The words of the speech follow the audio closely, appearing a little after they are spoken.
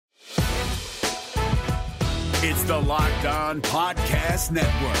It's the Locked On Podcast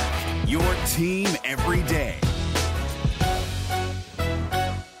Network, your team every day.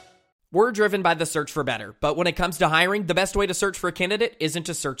 We're driven by the search for better, but when it comes to hiring, the best way to search for a candidate isn't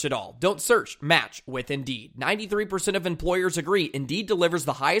to search at all. Don't search, match with Indeed. 93% of employers agree Indeed delivers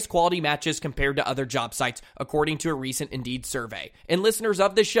the highest quality matches compared to other job sites, according to a recent Indeed survey. And listeners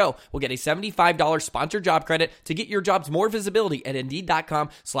of this show will get a $75 sponsored job credit to get your jobs more visibility at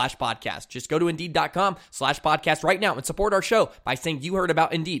Indeed.com/podcast. Just go to Indeed.com/podcast right now and support our show by saying you heard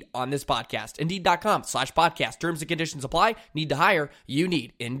about Indeed on this podcast. Indeed.com/podcast. Terms and conditions apply. Need to hire? You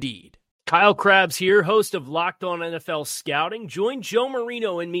need Indeed. Kyle Krabs here, host of Locked On NFL Scouting. Join Joe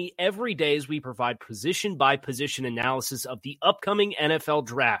Marino and me every day as we provide position-by-position analysis of the upcoming NFL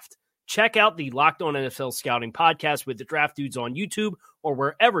Draft. Check out the Locked On NFL Scouting podcast with the Draft Dudes on YouTube or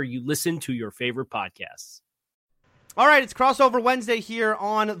wherever you listen to your favorite podcasts. All right, it's Crossover Wednesday here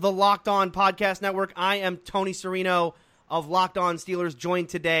on the Locked On Podcast Network. I am Tony Serino of Locked On Steelers, joined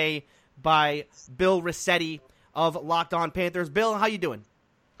today by Bill Rossetti of Locked On Panthers. Bill, how you doing?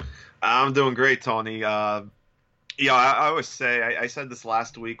 I'm doing great, Tony. I always say, I said this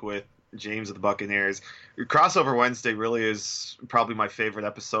last week with James of the Buccaneers, Crossover Wednesday really is probably my favorite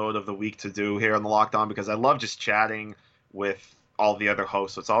episode of the week to do here on the Locked On because I love just chatting with all the other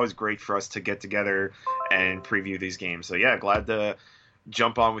hosts. So it's always great for us to get together and preview these games. So yeah, glad to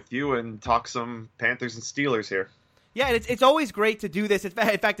jump on with you and talk some Panthers and Steelers here. Yeah, and it's always great to do this. In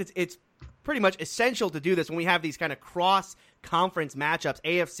fact, it's pretty much essential to do this when we have these kind of cross-conference matchups,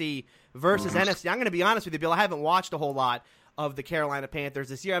 AFC versus NFC. I'm going to be honest with you, Bill. I haven't watched a whole lot of the Carolina Panthers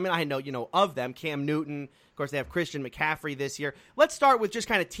this year. I mean, I know, of them. Cam Newton. Of course, they have Christian McCaffrey this year. Let's start with just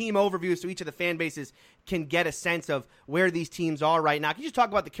kind of team overviews so each of the fan bases can get a sense of where these teams are right now. Can you just talk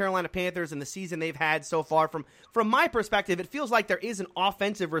about the Carolina Panthers and the season they've had so far? From my perspective, it feels like there is an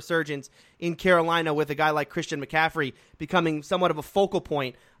offensive resurgence in Carolina with a guy like Christian McCaffrey becoming somewhat of a focal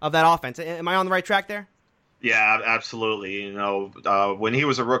point of that offense. Am I on the right track there? Yeah, absolutely. When he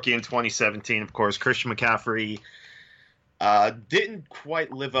was a rookie in 2017, of course, Christian McCaffrey didn't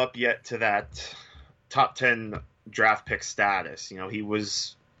quite live up yet to that top 10 draft pick status. He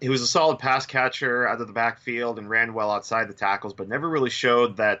was a solid pass catcher out of the backfield and ran well outside the tackles, but never really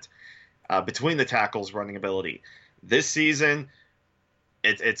showed that between the tackles running ability. This season,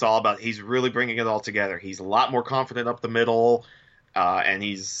 it's all about he's really bringing it all together. He's a lot more confident up the middle, and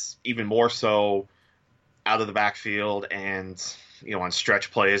he's even more so out of the backfield and on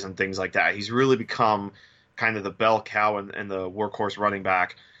stretch plays and things like that. He's really become kind of the bell cow and the workhorse running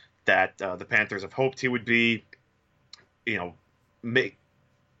back that the Panthers have hoped he would be. Making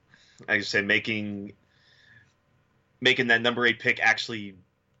that number 8 pick actually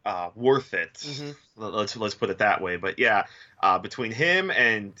worth it. Mm-hmm. Let's put it that way. But yeah, between him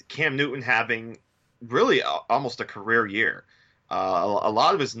and Cam Newton having really almost a career year, a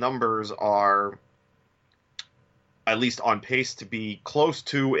lot of his numbers are at least on pace to be close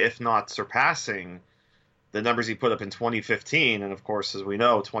to, if not surpassing, the numbers he put up in 2015. And of course, as we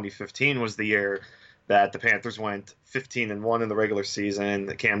know, 2015 was the year that the Panthers went 15-1 in the regular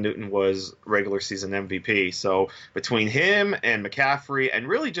season. Cam Newton was regular season MVP. So between him and McCaffrey, and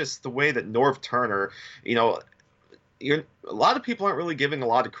really just the way that Norv Turner, a lot of people aren't really giving a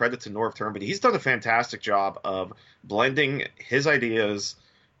lot of credit to Norv Turner, but he's done a fantastic job of blending his ideas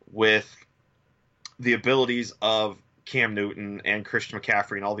with the abilities of Cam Newton and Christian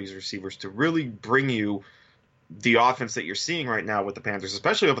McCaffrey and all these receivers to really bring you the offense that you're seeing right now with the Panthers,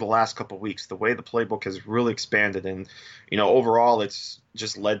 especially over the last couple of weeks. The way the playbook has really expanded, and overall it's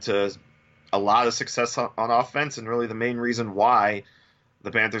just led to a lot of success on offense, and really the main reason why the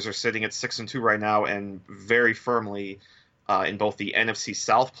Panthers are sitting at 6-2 right now and very firmly in both the NFC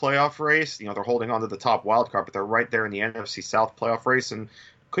South playoff race. They're holding on to the top wild card, but they're right there in the NFC South playoff race and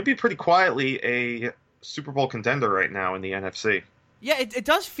could be pretty quietly a Super Bowl contender right now in the NFC. Yeah, it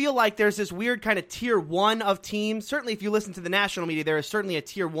does feel like there's this weird kind of tier one of teams. Certainly, if you listen to the national media, there is certainly a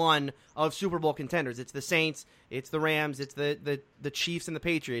tier one of Super Bowl contenders. It's the Saints, it's the Rams, it's the Chiefs and the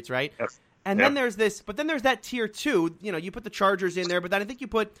Patriots, right? Yes. And then there's that tier two. You put the Chargers in there, but then I think you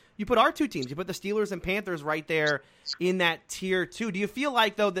put our two teams. You put the Steelers and Panthers right there in that tier two. Do you feel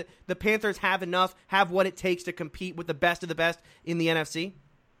like though that the Panthers have what it takes to compete with the best of the best in the NFC?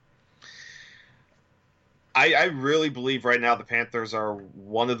 I really believe right now the Panthers are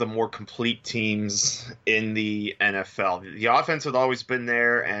one of the more complete teams in the NFL. The offense had always been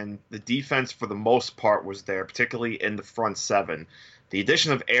there, and the defense for the most part was there, particularly in the front seven. The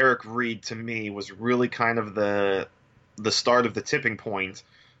addition of Eric Reed, to me, was really kind of the start of the tipping point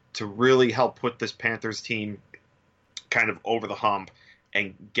to really help put this Panthers team kind of over the hump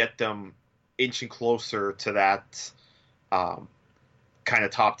and get them inching closer to that kind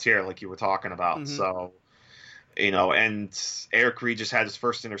of top tier like you were talking about. Mm-hmm. So, and Eric Reid just had his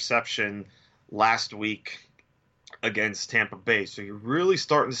first interception last week against Tampa Bay. So you're really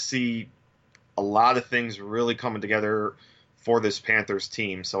starting to see a lot of things really coming together for this Panthers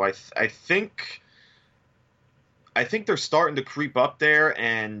team. So I think they're starting to creep up there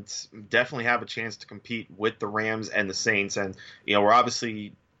and definitely have a chance to compete with the Rams and the Saints. And, we're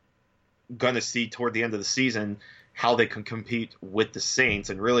obviously going to see toward the end of the season how they can compete with the Saints.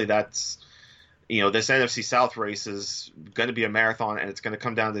 And really that's, this NFC South race is going to be a marathon, and it's going to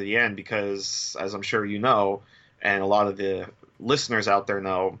come down to the end because, as I'm sure you know, and a lot of the listeners out there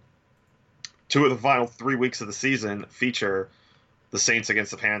know, 2 of the final 3 weeks of the season feature the Saints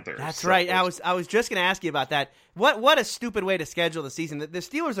against the Panthers. That's right. I was just going to ask you about that. What a stupid way to schedule the season. The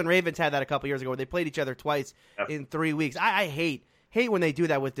Steelers and Ravens had that a couple years ago where they played each other twice in 3 weeks. I hate when they do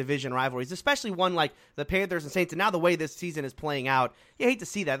that with division rivalries, especially one like the Panthers and Saints. And now the way this season is playing out, you hate to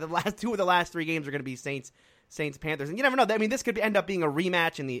see that. The last 2 of the last 3 games are going to be Saints Panthers, and you never know. I mean, this could end up being a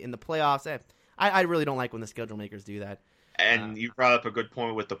rematch in the playoffs. I really don't like when the schedule makers do that. And you brought up a good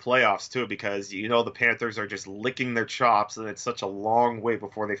point with the playoffs, too, because the Panthers are just licking their chops, and it's such a long way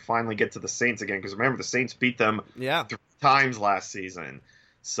before they finally get to the Saints again. Because remember, the Saints beat them 3 times last season.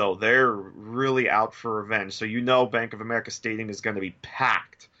 So they're really out for revenge. So Bank of America Stadium is going to be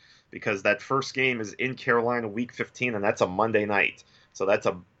packed because that first game is in Carolina Week 15, and that's a Monday night. So that's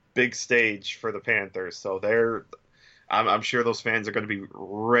a big stage for the Panthers. So I'm sure those fans are going to be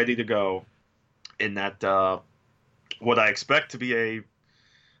ready to go in that what I expect to be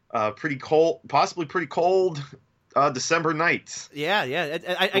a pretty cold, possibly pretty cold December night. Yeah.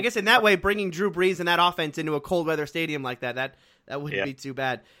 I guess in that way, bringing Drew Brees and that offense into a cold weather stadium like that wouldn't be too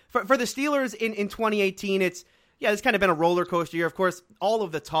bad. For the Steelers in 2018, it's kind of been a roller coaster year. Of course, all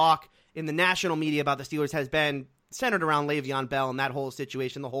of the talk in the national media about the Steelers has been centered around Le'Veon Bell and that whole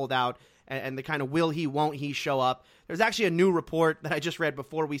situation, the holdout, and the kind of will he, won't he show up. There's actually a new report that I just read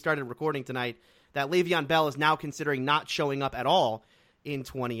before we started recording tonight that Le'Veon Bell is now considering not showing up at all in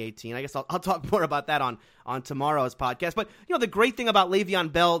 2018. I guess I'll talk more about that on tomorrow's podcast. But, the great thing about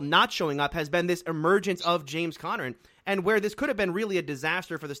Le'Veon Bell not showing up has been this emergence of James Conner, and where this could have been really a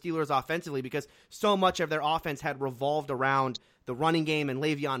disaster for the Steelers offensively because so much of their offense had revolved around the running game and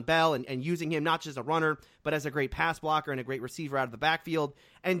Le'Veon Bell and using him not just as a runner, but as a great pass blocker and a great receiver out of the backfield.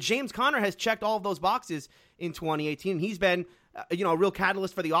 And James Conner has checked all of those boxes in 2018. He's been a real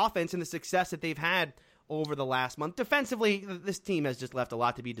catalyst for the offense and the success that they've had over the last month. Defensively, this team has just left a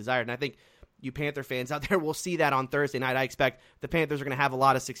lot to be desired, and I think you Panther fans out there will see that on Thursday night. I expect the Panthers are going to have a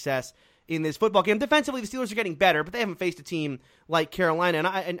lot of success in this football game. Defensively, the Steelers are getting better, but they haven't faced a team like Carolina,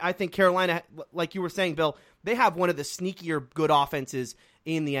 and I think Carolina, like you were saying, Bill, they have one of the sneakier good offenses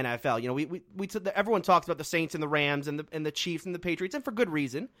in the NFL. Everyone talks about the Saints and the Rams and the Chiefs and the Patriots, and for good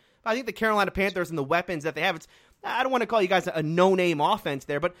reason. But I think the Carolina Panthers and the weapons that they have, I don't want to call you guys a no-name offense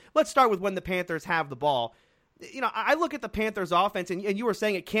there, but let's start with when the Panthers have the ball. I look at the Panthers offense, and you were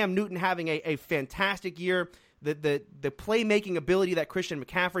saying it, Cam Newton having a fantastic year, the playmaking ability that Christian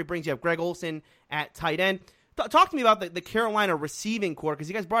McCaffrey brings. You have Greg Olsen at tight end. Talk to me about the Carolina receiving core, because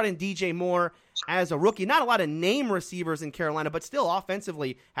you guys brought in DJ Moore as a rookie. Not a lot of name receivers in Carolina, but still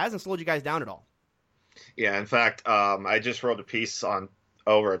offensively hasn't slowed you guys down at all. Yeah, in fact, I just wrote a piece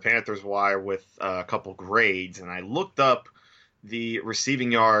over at Panthers Wire with a couple grades, and I looked up the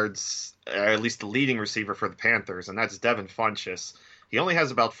receiving yards, at least the leading receiver for the Panthers, and that's Devin Funchess. He only has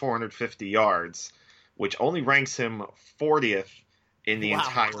about 450 yards, which only ranks him 40th in the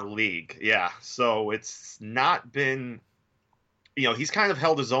entire league. Yeah, so it's not been, he's kind of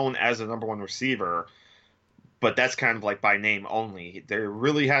held his own as a number one receiver, but that's kind of like by name only. There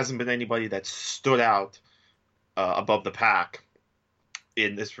really hasn't been anybody that stood out above the pack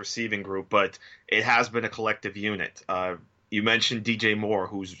in this receiving group, but it has been a collective unit. You mentioned DJ Moore,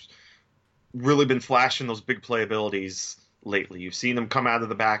 who's really been flashing those big play abilities lately. You've seen him come out of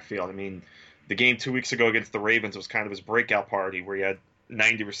the backfield. I mean, the game 2 weeks ago against the Ravens was kind of his breakout party where he had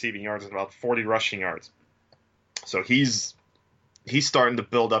 90 receiving yards and about 40 rushing yards. So he's starting to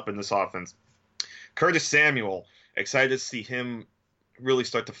build up in this offense. Curtis Samuel, excited to see him really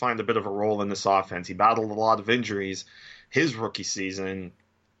start to find a bit of a role in this offense. He battled a lot of injuries his rookie season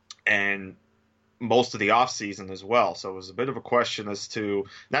and most of the offseason as well. So it was a bit of a question as to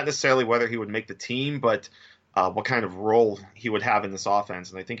not necessarily whether he would make the team, but what kind of role he would have in this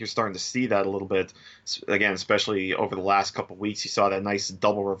offense. And I think you're starting to see that a little bit, again, especially over the last couple of weeks. You saw that nice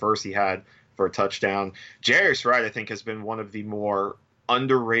double reverse he had for a touchdown. Jarius Wright, I think, has been one of the more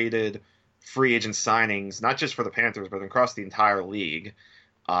underrated free agent signings, not just for the Panthers, but across the entire league.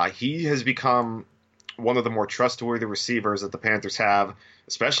 He has become one of the more trustworthy receivers that the Panthers have,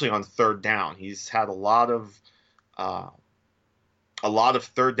 especially on third down. He's had a lot of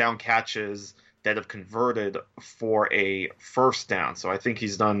third down catches that have converted for a first down. So I think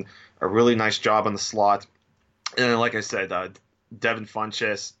he's done a really nice job on the slot. And then, like I said, Devin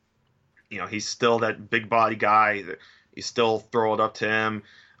Funchess, he's still that big body guy. You still throw it up to him.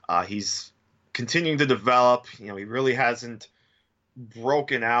 He's continuing to develop. He really hasn't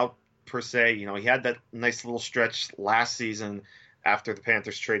broken out per se. He had that nice little stretch last season after the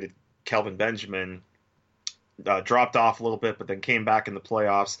Panthers traded Kelvin Benjamin. Dropped off a little bit, but then came back in the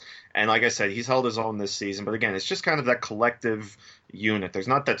playoffs. And like I said, he's held his own this season. But again, it's just kind of that collective unit. There's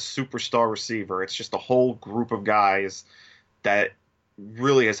not that superstar receiver. It's just a whole group of guys that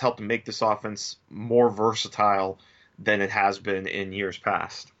really has helped make this offense more versatile than it has been in years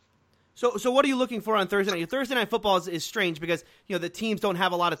past. So what are you looking for on Thursday night? Thursday night football is strange because the teams don't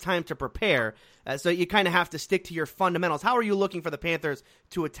have a lot of time to prepare, so you kind of have to stick to your fundamentals. How are you looking for the Panthers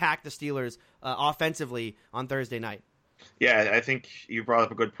to attack the Steelers offensively on Thursday night? Yeah, I think you brought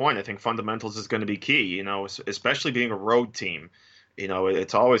up a good point. I think fundamentals is going to be key. Especially being a road team.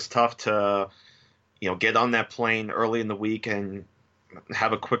 It's always tough to get on that plane early in the week and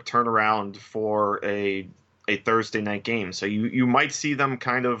have a quick turnaround for a Thursday night game. So you might see them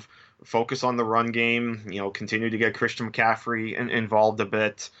kind of focus on the run game, continue to get Christian McCaffrey involved a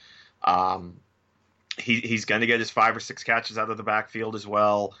bit. He's going to get his 5 or 6 catches out of the backfield as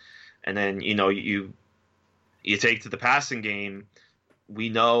well. And then, you take to the passing game. We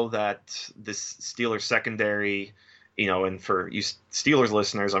know that this Steelers secondary, and for you Steelers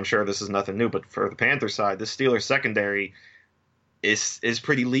listeners, I'm sure this is nothing new, but for the Panthers side, the Steelers secondary is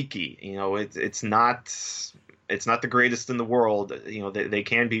pretty leaky. It's not the greatest in the world. They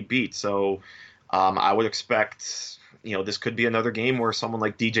can be beat. So I would expect, this could be another game where someone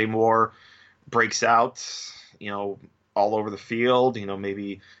like DJ Moore breaks out, all over the field.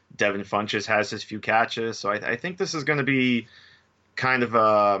 Maybe Devin Funchess has his few catches. So I think this is going to be kind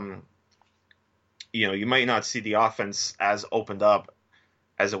of, you might not see the offense as opened up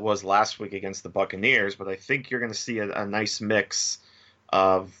as it was last week against the Buccaneers, but I think you're going to see a nice mix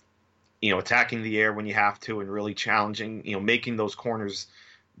of, attacking the air when you have to and really challenging, making those corners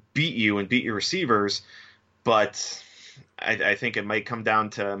beat you and beat your receivers. But I think it might come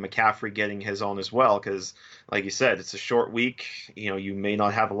down to McCaffrey getting his own as well because, like you said, it's a short week. You may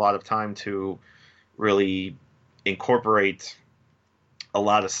not have a lot of time to really incorporate a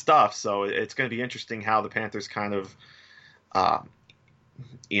lot of stuff. So it's going to be interesting how the Panthers kind of, how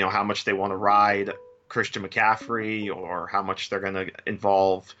much they want to ride Christian McCaffrey or how much they're going to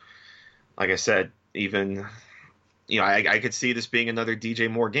involve, like I said, even, I could see this being another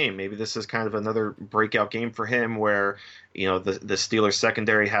DJ Moore game. Maybe this is kind of another breakout game for him where, the Steelers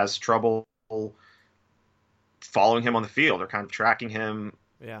secondary has trouble following him on the field or kind of tracking him.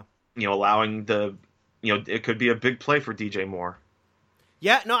 Yeah. Allowing it could be a big play for DJ Moore.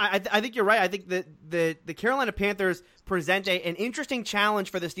 Yeah, no, I think you're right. I think that the Carolina Panthers present an interesting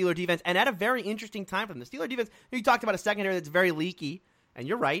challenge for the Steeler defense and at a very interesting time for them. The Steeler defense, you talked about a secondary that's very leaky. And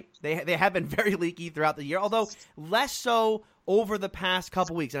you're right. They have been very leaky throughout the year, although less so over the past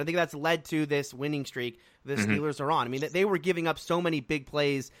couple weeks. And I think that's led to this winning streak the Steelers are on. I mean, they were giving up so many big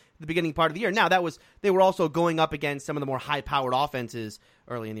plays at the beginning part of the year. Now, they were also going up against some of the more high-powered offenses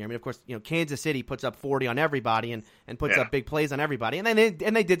early in the year. I mean, of course, Kansas City puts up 40 on everybody and puts up big plays on everybody. And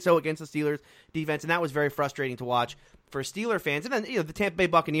they did so against the Steelers defense, and that was very frustrating to watch for Steeler fans. And then the Tampa Bay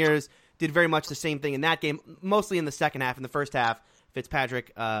Buccaneers did very much the same thing in that game, mostly in the second half. In the first half,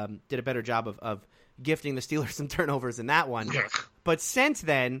 Fitzpatrick did a better job of gifting the Steelers some turnovers in that one. Yeah. But since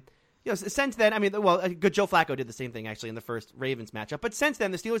then, I mean, good Joe Flacco did the same thing actually in the first Ravens matchup. But since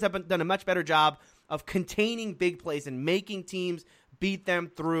then, the Steelers have done a much better job of containing big plays and making teams beat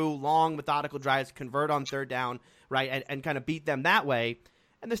them through long, methodical drives, convert on third down, right, and kind of beat them that way.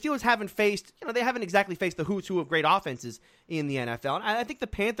 And the Steelers haven't exactly faced the who's who of great offenses in the NFL. And I think the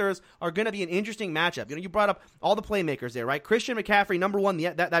Panthers are going to be an interesting matchup. You brought up all the playmakers there, right? Christian McCaffrey, number one.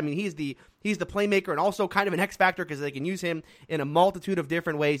 He's the playmaker and also kind of an X factor because they can use him in a multitude of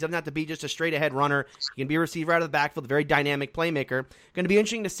different ways. He doesn't have to be just a straight ahead runner. He can be a receiver out of the backfield, a very dynamic playmaker. Going to be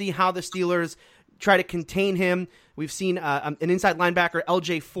interesting to see how the Steelers try to contain him. We've seen an inside linebacker,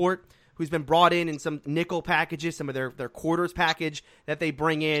 LJ Fort, who's been brought in some nickel packages, some of their quarters package that they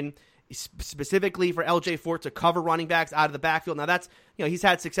bring in specifically for LJ Fort to cover running backs out of the backfield. Now that's, he's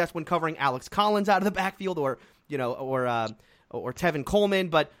had success when covering Alex Collins out of the backfield or Tevin Coleman,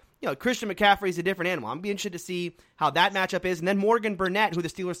 but Christian McCaffrey is a different animal. I'm going to be interested to see how that matchup is. And then Morgan Burnett, who the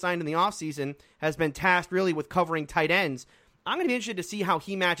Steelers signed in the offseason, has been tasked really with covering tight ends I'm going to be interested to see how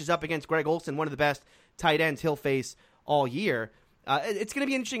he matches up against Greg Olsen, one of the best tight ends he'll face all year. It's going to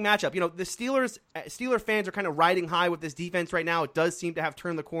be an interesting matchup. The Steeler fans are kind of riding high with this defense right now. It does seem to have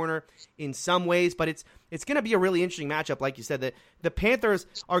turned the corner in some ways, but it's going to be a really interesting matchup. Like you said, that the Panthers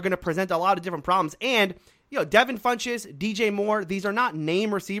are going to present a lot of different problems. And, Devin Funchess, DJ Moore, these are not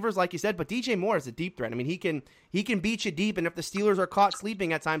name receivers, like you said, but DJ Moore is a deep threat. I mean, he can beat you deep, and if the Steelers are caught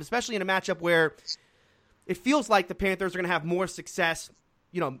sleeping at times, especially in a matchup where it feels like the Panthers are going to have more success,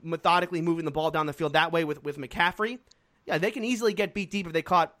 methodically moving the ball down the field that way with McCaffrey. Yeah, they can easily get beat deep if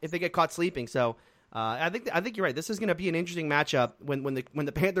they get caught sleeping. So I think you're right. This is going to be an interesting matchup when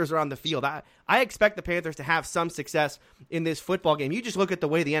the Panthers are on the field. I expect the Panthers to have some success in this football game. You just look at the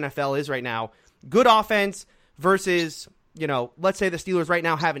way the NFL is right now. Good offense versus let's say the Steelers right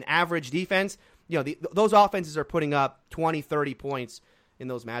now have an average defense. Those offenses are putting up 20, 30 points in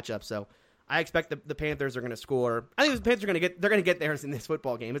those matchups. So I expect the Panthers are going to score. I think the Panthers are going to get theirs in this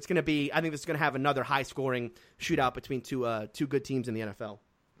football game. It's going to be. I think this is going to have another high scoring shootout between two good teams in the NFL.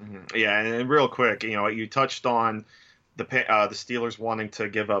 Mm-hmm. Yeah, and real quick, you touched on the Steelers wanting to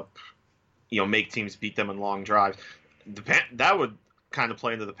give up, make teams beat them in long drives. That would kind of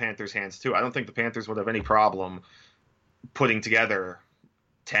play into the Panthers' hands too. I don't think the Panthers would have any problem putting together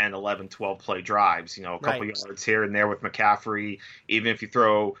 10, 11, 12 play drives, a couple yards here and there with McCaffrey. Even if you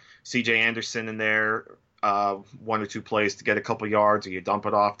throw CJ Anderson in there, one or two plays to get a couple yards, or you dump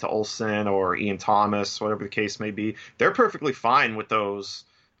it off to Olsen or Ian Thomas, whatever the case may be, they're perfectly fine with those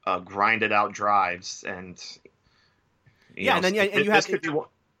grinded out drives. And you have to.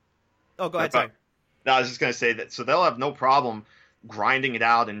 Oh, go ahead. Sorry. No, I was just going to say that. So they'll have no problem grinding it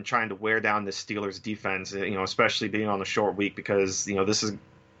out and trying to wear down the Steelers defense, especially being on a short week, because, this is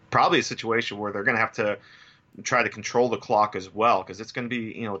probably a situation where they're going to have to try to control the clock as well, because it's going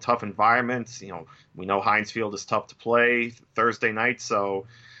to be, a tough environment. We know Heinz Field is tough to play Thursday night. So,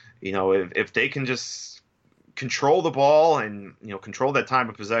 if they can just control the ball and, control that time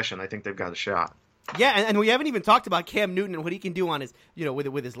of possession, I think they've got a shot. Yeah, and we haven't even talked about Cam Newton and what he can do on his,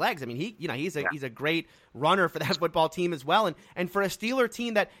 with his legs. I mean, he's a great runner for that football team as well, and for a Steeler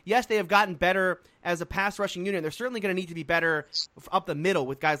team that, yes, they have gotten better as a pass rushing unit. They're certainly going to need to be better up the middle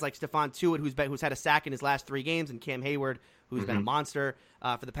with guys like Stephon Tuitt, who's had a sack in his last 3 games, and Cam Hayward, who's been a monster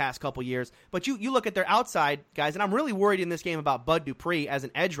for the past couple years. But you look at their outside guys, and I'm really worried in this game about Bud Dupree as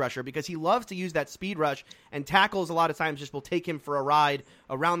an edge rusher, because he loves to use that speed rush, and tackles a lot of times just will take him for a ride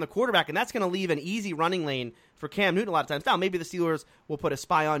around the quarterback, and that's going to leave an easy running lane for Cam Newton a lot of times. Now, maybe the Steelers will put a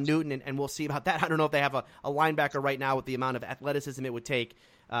spy on Newton, and we'll see about that. I don't know if they have a linebacker right now with the amount of athleticism it would take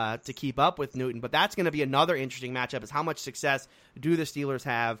to keep up with Newton, but that's going to be another interesting matchup, is how much success do the Steelers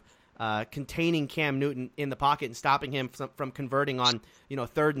have containing Cam Newton in the pocket and stopping him from converting on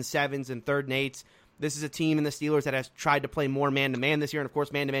 3rd and 7s and 3rd and 8s. This is a team in the Steelers that has tried to play more man-to-man this year, and of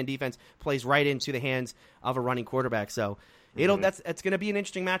course man-to-man defense plays right into the hands of a running quarterback. So that's going to be an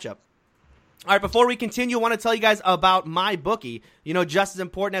interesting matchup. All right, before we continue, I want to tell you guys about MyBookie. Just as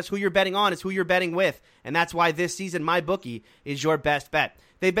important as who you're betting on is who you're betting with, and that's why this season MyBookie is your best bet.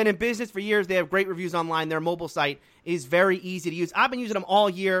 They've been in business for years. They have great reviews online. Their mobile site is very easy to use. I've been using them all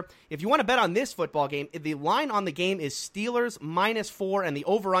year. If you want to bet on this football game, the line on the game is Steelers -4, and the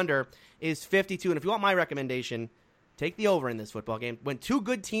over-under is 52. And if you want my recommendation, take the over in this football game. When two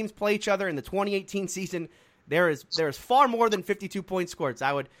good teams play each other in the 2018 season, there is far more than 52 points scored.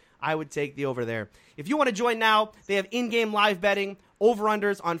 So I would take the over there. If you want to join now, they have in-game live betting,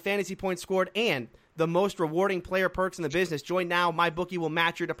 over-unders on fantasy points scored, and the most rewarding player perks in the business. Join now. MyBookie will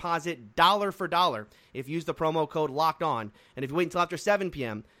match your deposit dollar for dollar if you use the promo code LOCKEDON. And if you wait until after 7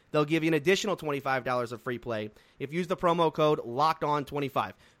 p.m., they'll give you an additional $25 of free play if you use the promo code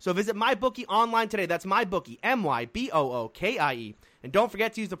LOCKEDON25. So visit MyBookie online today. That's MyBookie, MyBookie. And don't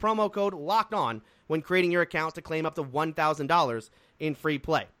forget to use the promo code LOCKEDON when creating your account to claim up to $1,000 in free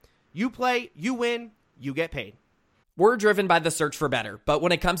play. You play, you win, you get paid. We're driven by the search for better, but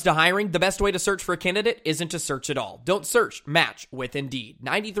when it comes to hiring, the best way to search for a candidate isn't to search at all. Don't search, match with Indeed.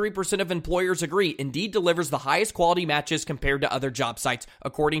 93% of employers agree Indeed delivers the highest quality matches compared to other job sites,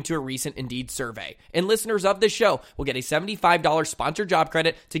 according to a recent Indeed survey. And listeners of this show will get a $75 sponsored job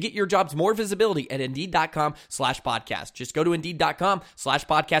credit to get your jobs more visibility at Indeed.com/podcast. Just go to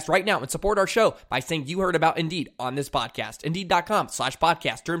Indeed.com/podcast right now and support our show by saying you heard about Indeed on this podcast.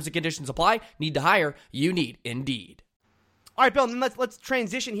 Indeed.com/podcast. Terms and conditions apply. Need to hire? You need Indeed. All right, Bill, and let's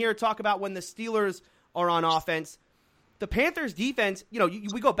transition here and talk about when the Steelers are on offense. The Panthers' defense,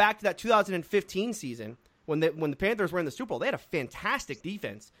 we go back to that 2015 season when the Panthers were in the Super Bowl. They had a fantastic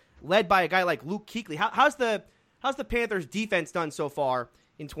defense led by a guy like Luke Kuechly. How's the Panthers' defense done so far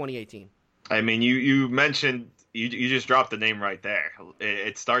in 2018? I mean, you mentioned You just dropped the name right there.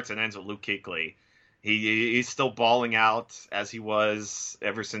 It starts and ends with Luke Kuechly. He's still balling out as he was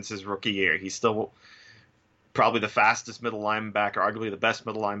ever since his rookie year. He's still probably the fastest middle linebacker, arguably the best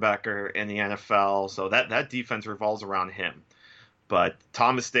middle linebacker in the NFL. So that defense revolves around him. But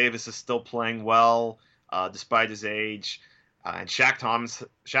Thomas Davis is still playing well despite his age. And Shaq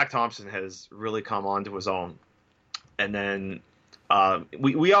Thompson has really come onto his own. And then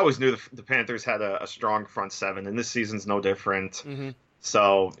we always knew the Panthers had a strong front seven, and this season's no different. Mm-hmm.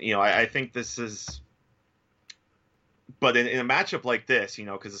 So, I think this is – but in a matchup like this,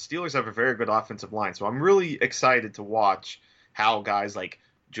 because the Steelers have a very good offensive line, so I'm really excited to watch how guys like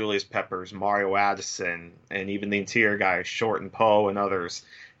Julius Peppers, Mario Addison, and even the interior guys, Short and Poe and others,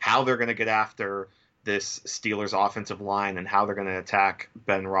 how they're going to get after this Steelers offensive line and how they're going to attack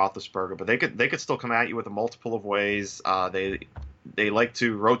Ben Roethlisberger. But they could still come at you with a multiple of ways. They like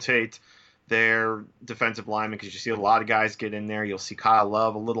to rotate their defensive linemen because you see a lot of guys get in there. You'll see Kyle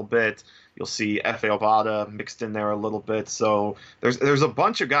Love a little bit. You'll see Efe Obada mixed in there a little bit. So there's a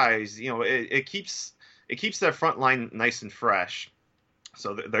bunch of guys. It keeps that front line nice and fresh.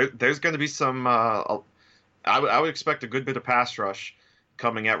 So there's going to be some. I would expect a good bit of pass rush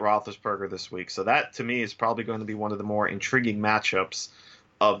coming at Roethlisberger this week. So that to me is probably going to be one of the more intriguing matchups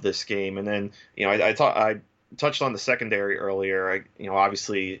of this game. And then I touched on the secondary earlier.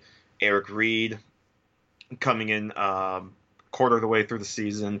 Obviously Eric Reed coming in quarter of the way through the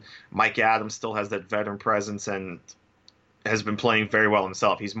season. Mike Adams still has that veteran presence and has been playing very well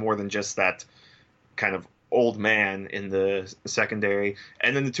himself. He's more than just that kind of old man in the secondary.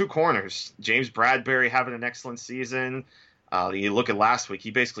 And then the two corners, James Bradbury having an excellent season. You look at last week,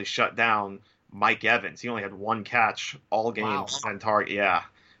 he basically shut down Mike Evans. He only had one catch all game. Wow. 10 target. Yeah.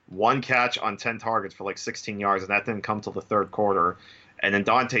 One catch on 10 targets for like 16 yards, and that didn't come till the third quarter. And then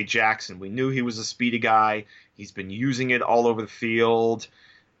Dante Jackson, we knew he was a speedy guy. He's been using it all over the field.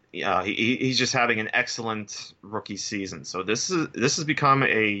 He's just having an excellent rookie season. So this has become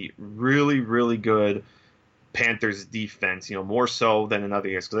a really, really good Panthers defense, more so than in other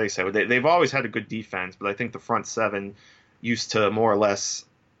years. Because they've always had a good defense, but I think the front seven used to more or less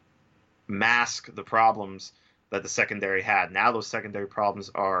mask the problems that the secondary had. Now those secondary problems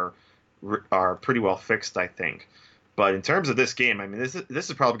are pretty well fixed, I think. But in terms of this game, I mean, this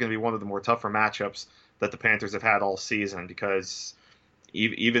is probably going to be one of the more tougher matchups that the Panthers have had all season because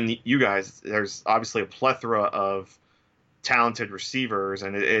even you guys, there's obviously a plethora of talented receivers,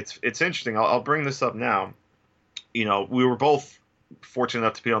 and it's interesting. I'll bring this up now. We were both fortunate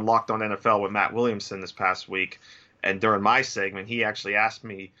enough to be on Locked On NFL with Matt Williamson this past week, and during my segment, he actually asked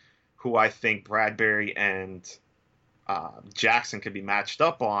me who I think Bradbury and Jackson could be matched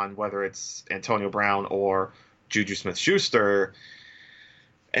up on, whether it's Antonio Brown or Juju Smith-Schuster.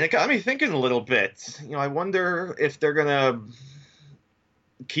 And it got me thinking a little bit. I wonder if they're going to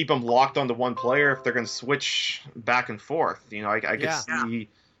keep them locked onto one player, if they're going to switch back and forth.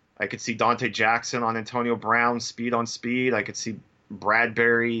 I could see Dante Jackson on Antonio Brown, speed on speed. I could see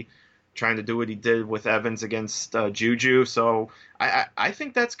Bradbury trying to do what he did with Evans against Juju. So I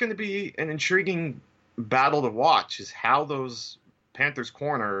think that's going to be an intriguing battle to watch, is how those Panthers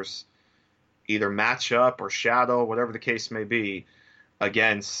corners either match up or shadow, whatever the case may be,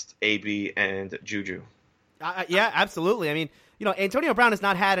 against AB and Juju. Yeah, absolutely. I mean, Antonio Brown has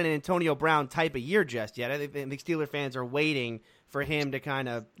not had an Antonio Brown type of year just yet. I think the Steeler fans are waiting for him to kind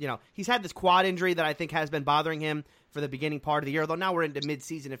of, he's had this quad injury that I think has been bothering him for the beginning part of the year. Although now we're into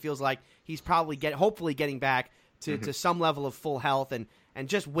midseason, it feels like he's probably hopefully getting back to some level of full health and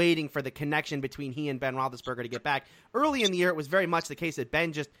just waiting for the connection between he and Ben Roethlisberger to get back. Early in the year, it was very much the case that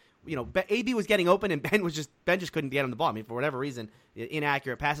Ben just, AB was getting open and Ben just couldn't get him the ball. I mean, for whatever reason,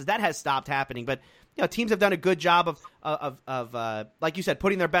 inaccurate passes. That has stopped happening. But teams have done a good job of like you said,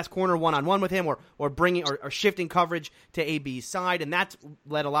 putting their best corner one-on-one with him, or bringing or shifting coverage to AB's side, and that's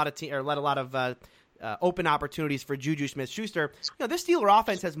led a lot of open opportunities for Juju Smith-Schuster. This Steeler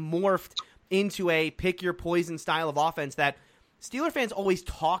offense has morphed into a pick your poison style of offense that Steeler fans always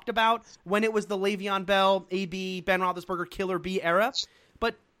talked about when it was the Le'Veon Bell, AB, Ben Roethlisberger, Killer B era,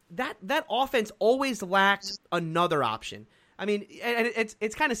 but that offense always lacked another option. I mean, and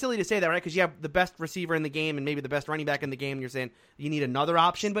it's kind of silly to say that, right? Because you have the best receiver in the game and maybe the best running back in the game, and you're saying you need another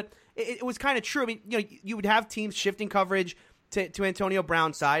option. But it was kind of true. I mean, you would have teams shifting coverage to Antonio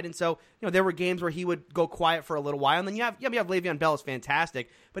Brown's side, and so there were games where he would go quiet for a little while, and then you have Le'Veon Bell is fantastic.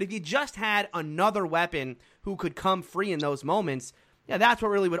 But if you just had another weapon who could come free in those moments, that's what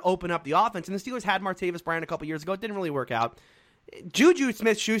really would open up the offense. And the Steelers had Martavis Bryant a couple years ago; it didn't really work out. Juju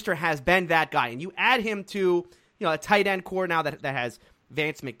Smith-Schuster has been that guy, and you add him to a tight end core now that has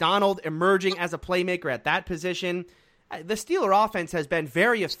Vance McDonald emerging as a playmaker at that position. The Steeler offense has been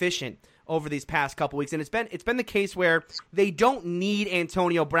very efficient over these past couple weeks, and it's been the case where they don't need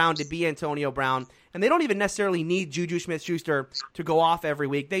Antonio Brown to be Antonio Brown, and they don't even necessarily need Juju Smith-Schuster to go off every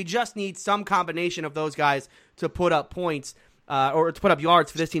week. They just need some combination of those guys to put up points or to put up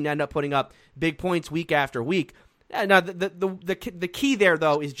yards for this team to end up putting up big points week after week. Now, the key there,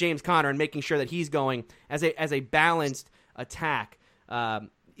 though, is James Conner and making sure that he's going as a balanced attack.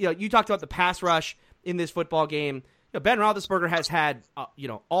 You talked about the pass rush in this football game. Ben Roethlisberger has had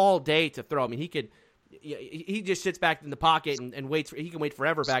all day to throw. I mean, he just sits back in the pocket and waits. He can wait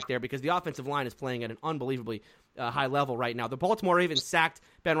forever back there because the offensive line is playing at an unbelievably high level right now. The Baltimore Ravens sacked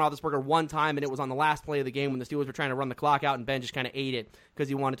Ben Roethlisberger one time, and it was on the last play of the game when the Steelers were trying to run the clock out, and Ben just kind of ate it because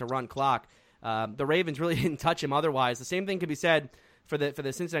he wanted to run clock. The Ravens really didn't touch him otherwise. The same thing could be said for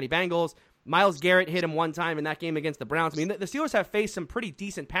the Cincinnati Bengals. Myles Garrett hit him one time in that game against the Browns. I mean, the Steelers have faced some pretty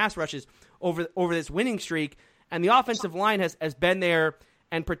decent pass rushes over this winning streak, and the offensive line has been there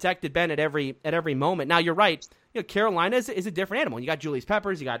and protected Ben at every moment. Now, you're right. Carolina is a different animal. You got Julius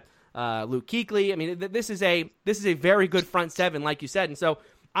Peppers. You got Luke Kuechly. I mean, this is a very good front seven, like you said. And so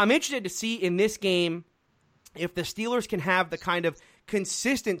I'm interested to see in this game if the Steelers can have the kind of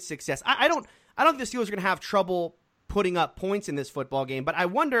consistent success. I don't think the Steelers are going to have trouble putting up points in this football game, but I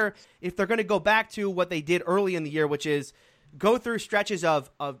wonder if they're going to go back to what they did early in the year, which is go through stretches of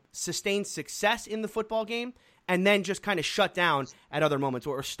sustained success in the football game and then just kind of shut down at other moments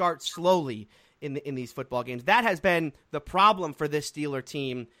or start slowly in these football games. That has been the problem for this Steeler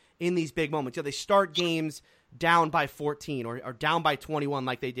team in these big moments. They start games down by 14 or down by 21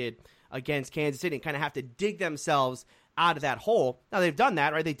 like they did against Kansas City and kind of have to dig themselves out of that hole. Now, they've done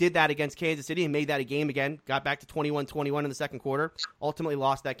that, right? They did that against Kansas City and made that a game again, got back to 21-21 in the second quarter, ultimately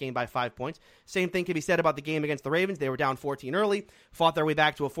lost that game by 5 points. Same thing can be said about the game against the Ravens. They were down 14 early, fought their way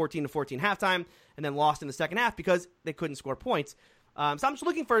back to a 14-14 halftime, and then lost in the second half because they couldn't score points. So I'm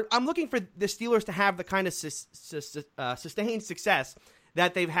looking for the Steelers to have the kind of sustained success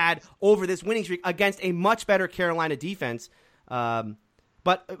that they've had over this winning streak against a much better Carolina defense. But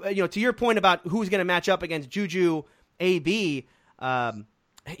to your point about who's going to match up against Juju, AB, I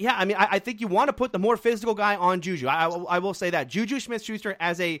mean, I think you want to put the more physical guy on Juju. I will say that. Juju Smith-Schuster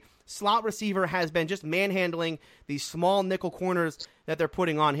as a slot receiver has been just manhandling these small nickel corners that they're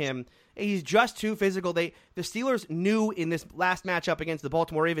putting on him. He's just too physical. The Steelers knew in this last matchup against the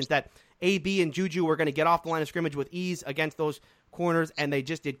Baltimore Ravens that AB and Juju were going to get off the line of scrimmage with ease against those corners, and they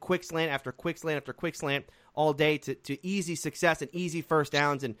just did quick slant after quick slant after quick slant all day to easy success and easy first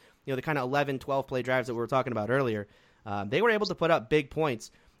downs and the kind of 11, 12 play drives that we were talking about earlier. They were able to put up big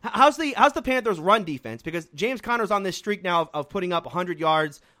points. How's the Panthers' run defense? Because James Conner's on this streak now of putting up 100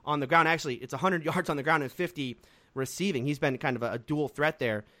 yards on the ground. Actually, it's 100 yards on the ground and 50 receiving. He's been kind of a dual threat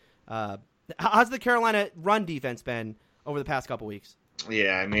there. How's the Carolina run defense been over the past couple weeks?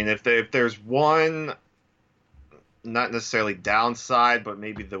 Yeah, I mean, if there's one, not necessarily downside, but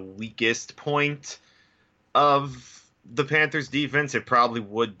maybe the weakest point of the Panthers' defense, it probably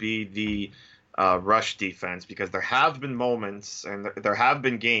would be the rush defense, because there have been moments and there have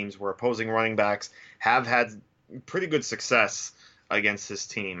been games where opposing running backs have had pretty good success against this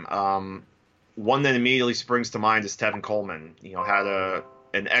team. One that immediately springs to mind is Tevin Coleman. Had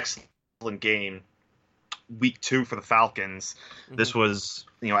an excellent game week 2 for the Falcons. Mm-hmm. This was,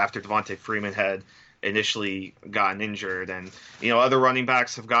 after Devontae Freeman had initially gotten injured, and other running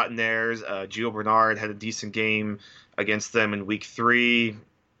backs have gotten theirs. Gio Bernard had a decent game against them in week 3.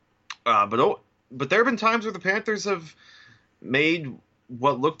 But there have been times where the Panthers have made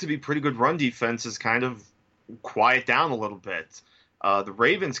what looked to be pretty good run defenses kind of quiet down a little bit. The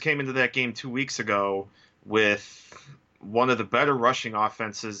Ravens came into that game 2 weeks ago with one of the better rushing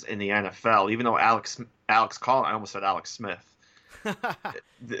offenses in the NFL, even though Alex Collins, I almost said Alex Smith.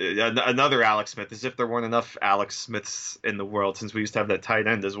 Another Alex Smith, as if there weren't enough Alex Smiths in the world, since we used to have that tight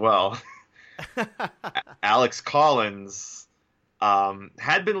end as well. Alex Collins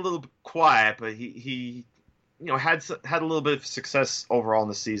had been a little quiet, but he had a little bit of success overall in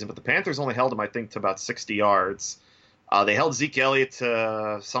the season. But the Panthers only held him, I think, to about 60 yards. They held Zeke Elliott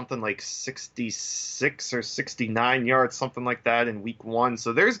to something like 66 or 69 yards, something like that, in week 1.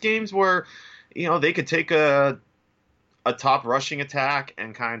 So there's games where they could take a top rushing attack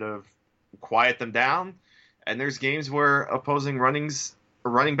and kind of quiet them down, and there's games where opposing running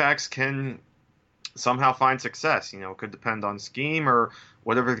backs can somehow find success. It could depend on scheme or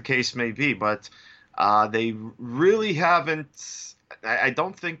whatever the case may be, but they really haven't. I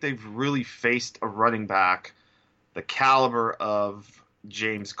don't think they've really faced a running back the caliber of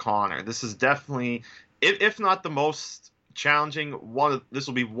James Conner. This is definitely, if not the most challenging. This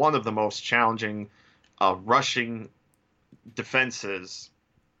will be one of the most challenging rushing defenses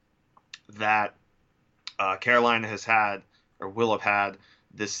that Carolina has had or will have had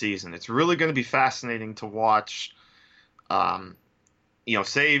this season. It's really going to be fascinating to watch.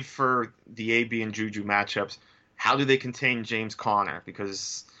 Save for the AB and Juju matchups, how do they contain James Conner?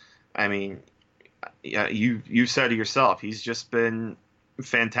 Because, I mean, you said it yourself. He's just been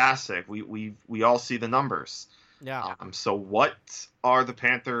fantastic. We all see the numbers. Yeah. So what are the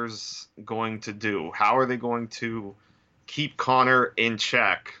Panthers going to do? How are they going to keep Conner in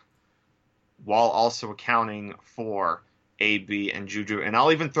check while also accounting for AB and Juju? And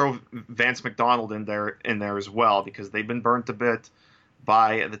I'll even throw Vance McDonald in there as well, because they've been burnt a bit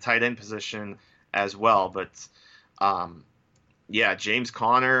by the tight end position as well. But James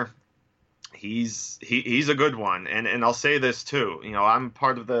Conner, he's a good one. And I'll say this too. I'm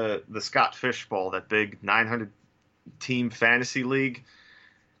part of the Scott Fish Bowl, that big 900 team fantasy league.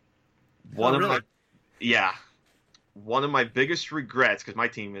 One of my biggest regrets, because my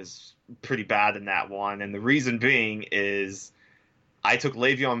team is pretty bad in that one, and the reason being is I took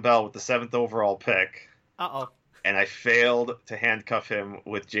Le'Veon Bell with the 7th overall pick. And I failed to handcuff him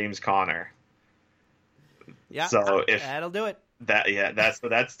with James Conner. Yeah, so that'll do it.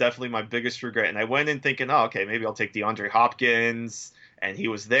 That's definitely my biggest regret. And I went in thinking, okay, maybe I'll take DeAndre Hopkins, and he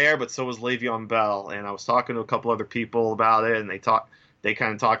was there, but so was Le'Veon Bell. And I was talking to a couple other people about it, and they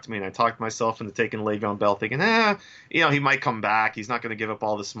kind of talked to me, and I talked myself into taking Le'Veon Bell, thinking, he might come back. He's not going to give up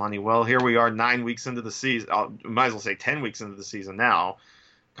all this money. Well, here we are 9 weeks into the season. Might as well say 10 weeks into the season now.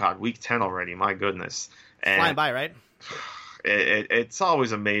 God, week 10 already. My goodness. And flying by, right? It's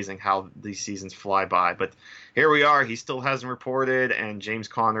always amazing how these seasons fly by. But here we are. He still hasn't reported, and James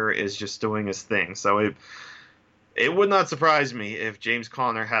Conner is just doing his thing. So it would not surprise me if James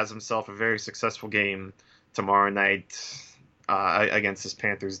Conner has himself a very successful game tomorrow night against this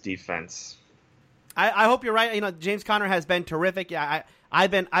Panthers defense. I hope you're right. James Conner has been terrific. Yeah,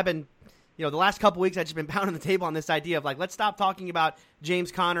 I've been the last couple weeks I've just been pounding the table on this idea of let's stop talking about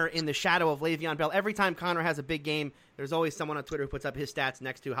James Conner in the shadow of Le'Veon Bell. Every time Conner has a big game, there's always someone on Twitter who puts up his stats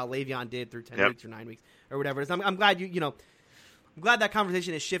next to how Le'Veon did through 10 weeks or 9 weeks or whatever it is. I'm glad I'm glad that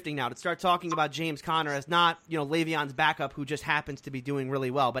conversation is shifting now to start talking about James Conner as not, Le'Veon's backup who just happens to be doing really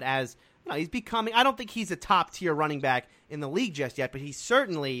well, but as, he's becoming, I don't think he's a top tier running back in the league just yet, but he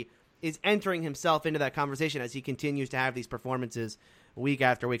certainly is entering himself into that conversation as he continues to have these performances week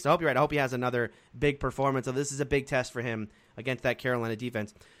after week. So I hope you're right. I hope he has another big performance. So this is a big test for him against that Carolina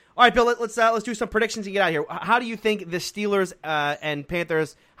defense. All right, Bill, let's do some predictions and get out of here. How do you think the Steelers and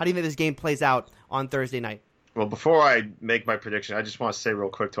Panthers, how do you think this game plays out on Thursday night? Well, before I make my prediction, I just want to say real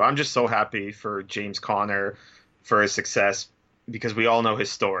quick, too, I'm just so happy for James Conner for his success, because we all know his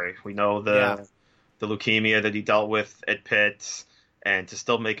story. We know the leukemia that he dealt with at Pitt, and to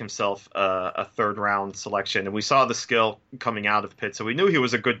still make himself a third-round selection. And we saw the skill coming out of Pitt, so we knew he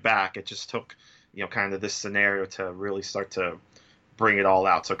was a good back. It just took, kind of this scenario to really start to bring it all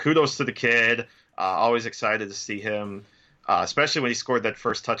out. So kudos to the kid. Always excited to see him, especially when he scored that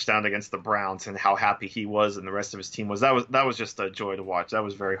first touchdown against the Browns, and how happy he was and the rest of his team was. That was just a joy to watch. That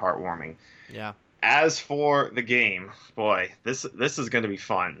was very heartwarming. Yeah. As for the game, boy, this is going to be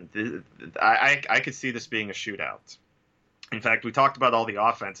fun. I could see this being a shootout. In fact, we talked about all the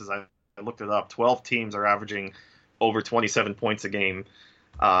offenses. I looked it up. 12 teams are averaging over 27 points a game.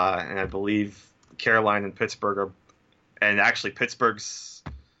 And I believe Carolina and Pittsburgh are – and actually Pittsburgh's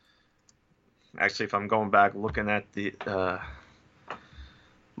 – actually, if I'm going back looking at that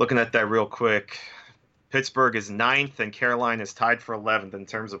real quick, Pittsburgh is 9th and Carolina is tied for 11th in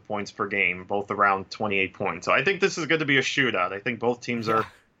terms of points per game, both around 28 points. So I think this is going to be a shootout. I think both teams are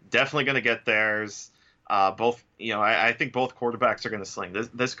definitely going to get theirs. I think both quarterbacks are going to sling.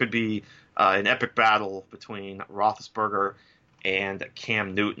 This could be an epic battle between Roethlisberger and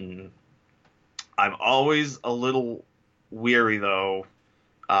Cam Newton. I'm always a little weary, though.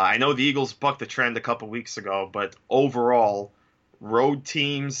 I know the Eagles bucked the trend a couple weeks ago, but overall, road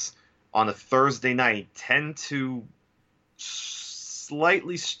teams on a Thursday night tend to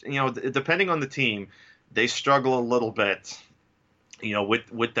slightly, depending on the team, they struggle a little bit.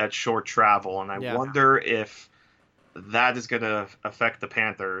 With that short travel. And I wonder if that is going to affect the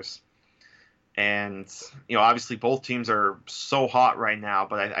Panthers. And, obviously both teams are so hot right now,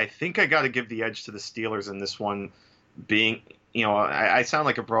 but I think I got to give the edge to the Steelers in this one being, I sound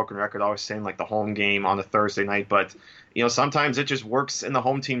like a broken record always saying the home game on a Thursday night, but, sometimes it just works in the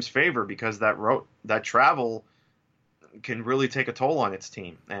home team's favor because that travel can really take a toll on its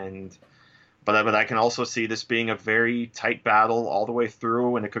team. But I can also see this being a very tight battle all the way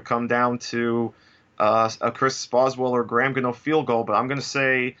through, and it could come down to a Chris Boswell or Graham Gano field goal, but I'm going to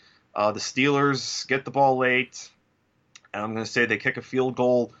say the Steelers get the ball late, and I'm going to say they kick a field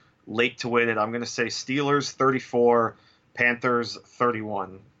goal late to win it. I'm going to say Steelers 34, Panthers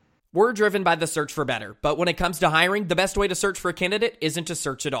 31. We're driven by the search for better, but when it comes to hiring, the best way to search for a candidate isn't to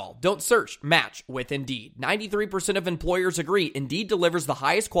search at all. Don't search, match with Indeed. 93% of employers agree Indeed delivers the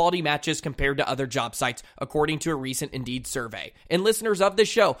highest quality matches compared to other job sites, according to a recent Indeed survey. And listeners of this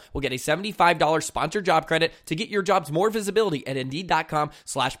show will get a $75 sponsored job credit to get your jobs more visibility at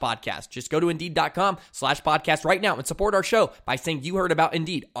Indeed.com/podcast. Just go to Indeed.com/podcast right now and support our show by saying you heard about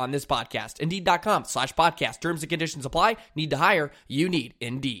Indeed on this podcast. Indeed.com/podcast. Terms and conditions apply. Need to hire? You need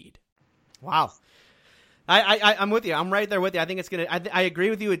Indeed. Wow. I'm with you. I'm right there with you. I think it's gonna. I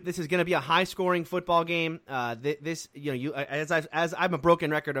agree with you. This is gonna be a high-scoring football game. As I'm a broken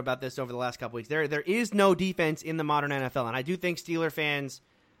record about this over the last couple weeks. There is no defense in the modern NFL, and I do think Steeler fans.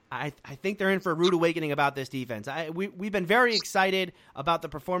 I think they're in for a rude awakening about this defense. We've been very excited about the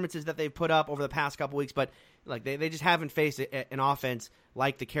performances that they've put up over the past couple weeks, but like they just haven't faced an offense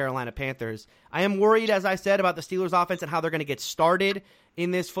like the Carolina Panthers. I am worried, as I said, about the Steelers' offense and how they're going to get started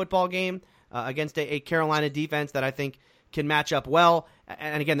in this football game against a Carolina defense that I think can match up well.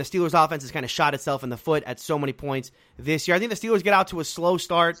 And again, the Steelers' offense has kind of shot itself in the foot at so many points this year. I think the Steelers get out to a slow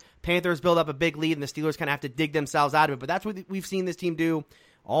start. Panthers build up a big lead, and the Steelers kind of have to dig themselves out of it. But that's what we've seen this team do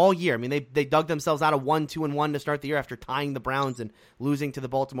all year. I mean, they dug themselves out of 1-2-1 to start the year after tying the Browns and losing to the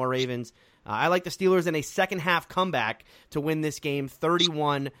Baltimore Ravens. I like the Steelers in a second-half comeback to win this game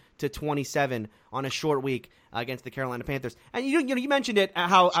 31-27 on a short week against the Carolina Panthers. And you mentioned it,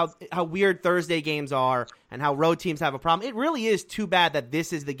 how weird Thursday games are and how road teams have a problem. It really is too bad that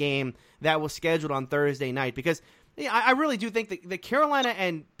this is the game that was scheduled on Thursday night, because I really do think that Carolina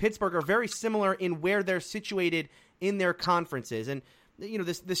and Pittsburgh are very similar in where they're situated in their conferences. And the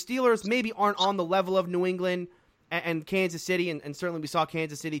Steelers maybe aren't on the level of New England and Kansas City, and certainly we saw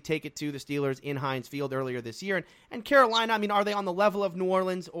Kansas City take it to the Steelers in Heinz Field earlier this year. And Carolina, I mean, are they on the level of New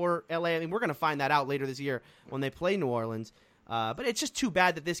Orleans or LA? I mean, we're going to find that out later this year when they play New Orleans. But it's just too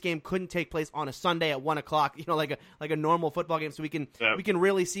bad that this game couldn't take place on a Sunday at 1 o'clock, like a normal football game, so we can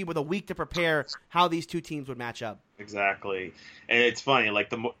really see with a week to prepare how these two teams would match up. Exactly, and it's funny,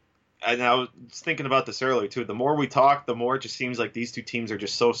 and I was thinking about this earlier too. The more we talk, the more it just seems like these two teams are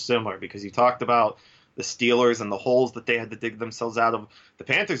just so similar, because you talked about the Steelers and the holes that they had to dig themselves out of. The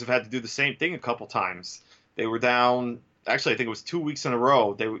Panthers have had to do the same thing a couple times. They were down, actually I think it was 2 weeks in a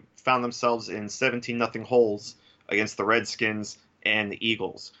row, they found themselves in 17-0 holes against the Redskins and the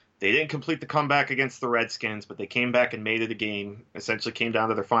Eagles. They didn't complete the comeback against the Redskins, but they came back and made it a game, essentially came down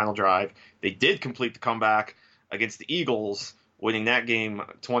to their final drive. They did complete the comeback against the Eagles, winning that game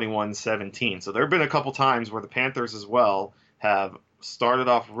 21-17. So there have been a couple times where the Panthers as well have started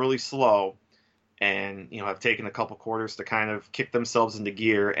off really slow and have taken a couple quarters to kind of kick themselves into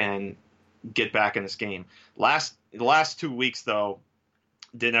gear and get back in this game. The last 2 weeks, though,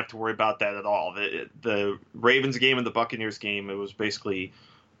 didn't have to worry about that at all. The Ravens game and the Buccaneers game, it was basically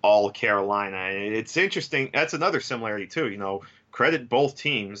all Carolina. And it's interesting. That's another similarity, too. Credit both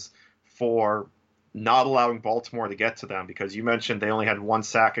teams for not allowing Baltimore to get to them, because you mentioned they only had one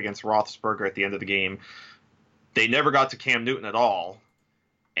sack against Roethlisberger at the end of the game. They never got to Cam Newton at all.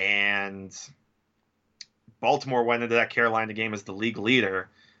 And Baltimore went into that Carolina game as the league leader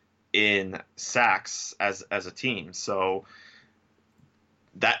in sacks as a team. So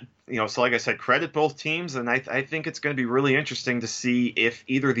that, so like I said, credit both teams. And I think it's going to be really interesting to see if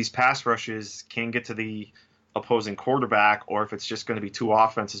either of these pass rushes can get to the opposing quarterback, or if it's just going to be two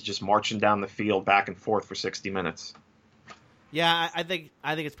offenses just marching down the field back and forth for 60 minutes. Yeah, I think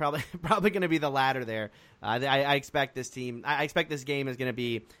it's probably going to be the latter there. I expect this team. I expect this game is going to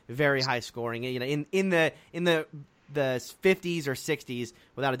be very high scoring. In the 50s or 60s,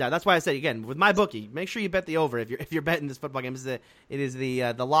 without a doubt. That's why I said, again, with my bookie, make sure you bet the over if you're betting this football game. It is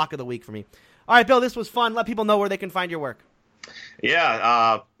the lock of the week for me. All right, Bill, this was fun. Let people know where they can find your work.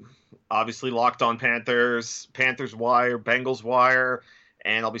 Yeah, obviously Locked On Panthers, Panthers Wire, Bengals Wire.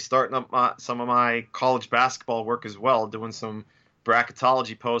 And I'll be starting up some of my college basketball work as well, doing some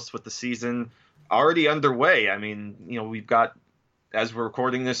bracketology posts with the season already underway. I mean, we've got, as we're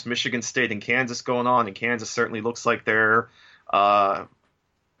recording this, Michigan State and Kansas going on, and Kansas certainly looks like they're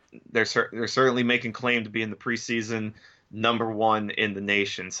certainly making claim to be in the preseason #1 in the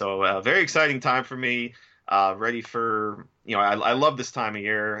nation. So very exciting time for me. Ready for, I love this time of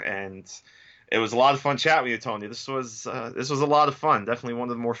year, and it was a lot of fun chatting with you, Tony. This was a lot of fun. Definitely one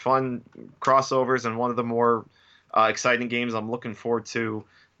of the more fun crossovers and one of the more exciting games I'm looking forward to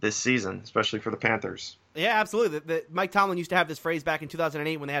this season, especially for the Panthers. Yeah, absolutely. Mike Tomlin used to have this phrase back in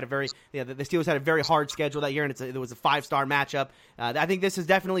 2008 when they had the Steelers had a very hard schedule that year, and it was a 5-star matchup. I think this is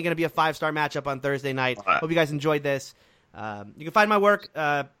definitely going to be a 5-star matchup on Thursday night. Hope you guys enjoyed this. You can find my work,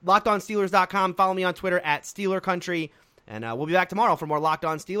 LockedOnSteelers.com. Follow me on Twitter at SteelerCountry, and we'll be back tomorrow for more Locked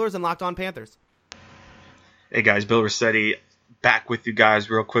On Steelers and Locked On Panthers. Hey guys, Bill Rossetti back with you guys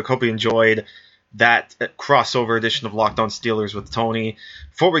real quick. Hope you enjoyed that crossover edition of Locked On Steelers with Tony.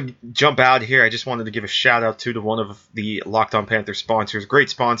 Before we jump out here, I just wanted to give a shout out to one of the Locked On Panthers sponsors, great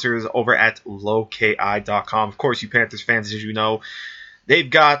sponsors over at lowki.com. Of course, you Panthers fans, as you know, they've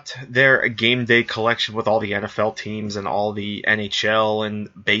got their game day collection with all the NFL teams and all the NHL and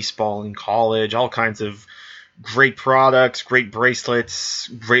baseball and college, all kinds of great products, great bracelets,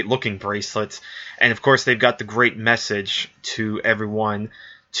 great looking bracelets. And of course, they've got the great message to everyone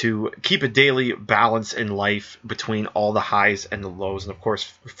to keep a daily balance in life between all the highs and the lows. And of course,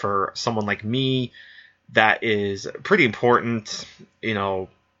 for someone like me, that is pretty important,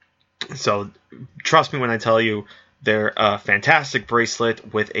 so trust me when I tell you they're a fantastic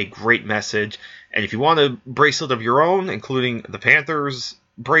bracelet with a great message. And if you want a bracelet of your own, including the Panthers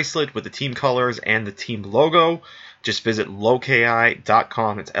bracelet with the team colors and the team logo, just visit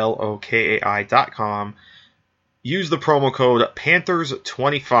lowki.com. It's LOKAI.com. Use the promo code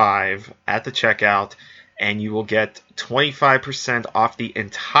Panthers25 at the checkout, and you will get 25% off the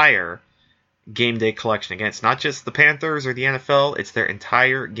entire game day collection. Again, it's not just the Panthers or the NFL, it's their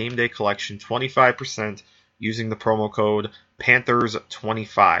entire game day collection. 25% using the promo code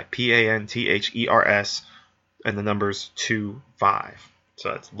Panthers25, PANTHERS, and the numbers 25. So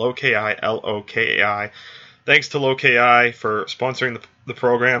that's LOKAI, LOKAI. Thanks to LOKAI for sponsoring the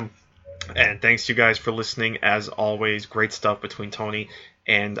program. And thanks to you guys for listening. As always, great stuff between Tony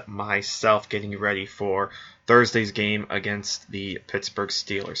and myself getting you ready for Thursday's game against the Pittsburgh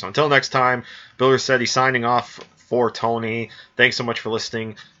Steelers. So until next time, Bill Rossetti signing off for Tony. Thanks so much for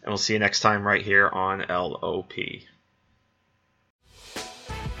listening, and we'll see you next time right here on LOP.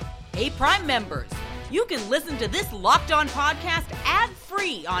 Hey, Prime members, you can listen to this Locked On podcast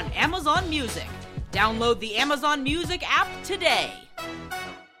ad-free on Amazon Music. Download the Amazon Music app today.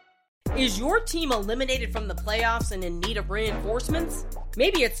 Is your team eliminated from the playoffs and in need of reinforcements?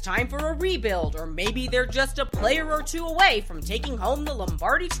 Maybe it's time for a rebuild, or maybe they're just a player or two away from taking home the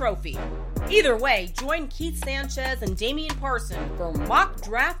Lombardi Trophy. Either way, join Keith Sanchez and Damian Parson for Mock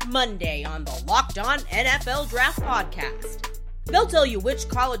Draft Monday on the Locked On NFL Draft Podcast. They'll tell you which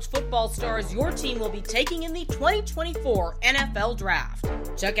college football stars your team will be taking in the 2024 NFL Draft.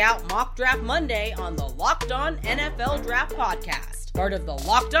 Check out Mock Draft Monday on the Locked On NFL Draft Podcast, part of the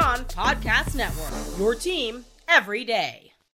Locked On Podcast Network. Your team every day.